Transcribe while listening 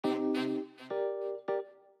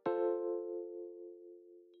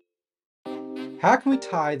How can we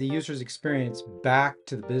tie the user's experience back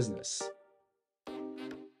to the business?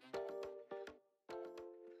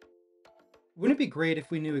 Wouldn't it be great if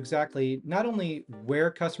we knew exactly not only where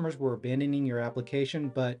customers were abandoning your application,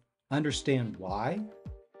 but understand why?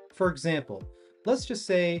 For example, let's just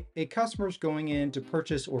say a customer is going in to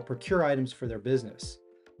purchase or procure items for their business.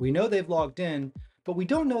 We know they've logged in, but we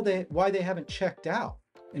don't know why they haven't checked out.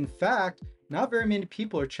 In fact, not very many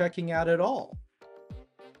people are checking out at all.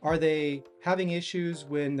 Are they having issues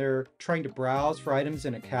when they're trying to browse for items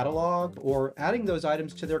in a catalog or adding those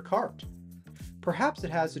items to their cart? Perhaps it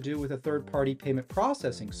has to do with a third-party payment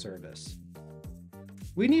processing service.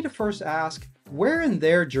 We need to first ask, where in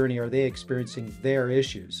their journey are they experiencing their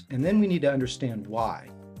issues? And then we need to understand why.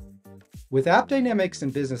 With AppDynamics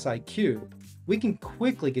and Business IQ, we can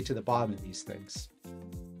quickly get to the bottom of these things.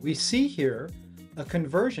 We see here a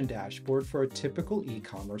conversion dashboard for a typical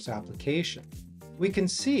e-commerce application. We can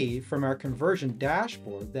see from our conversion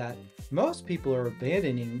dashboard that most people are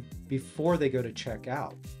abandoning before they go to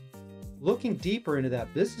checkout. Looking deeper into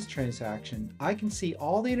that business transaction, I can see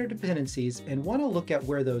all the interdependencies and want to look at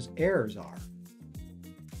where those errors are.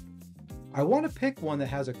 I want to pick one that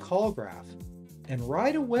has a call graph, and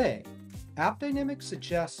right away, AppDynamics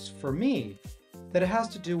suggests for me that it has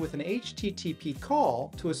to do with an HTTP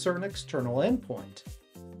call to a certain external endpoint.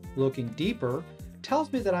 Looking deeper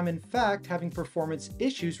tells me that I'm in fact having performance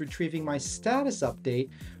issues retrieving my status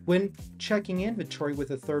update when checking inventory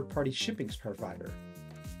with a third-party shipping provider.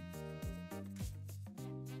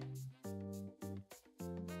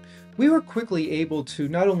 We were quickly able to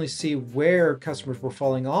not only see where customers were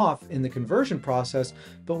falling off in the conversion process,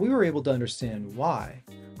 but we were able to understand why.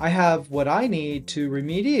 I have what I need to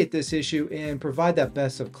remediate this issue and provide that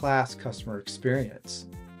best-of-class customer experience.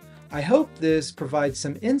 I hope this provides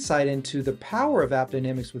some insight into the power of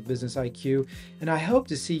AppDynamics with Business IQ, and I hope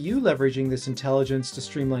to see you leveraging this intelligence to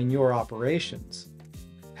streamline your operations.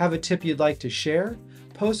 Have a tip you'd like to share?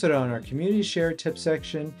 Post it on our community share tip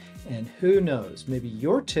section, and who knows, maybe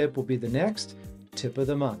your tip will be the next tip of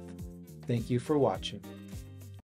the month. Thank you for watching.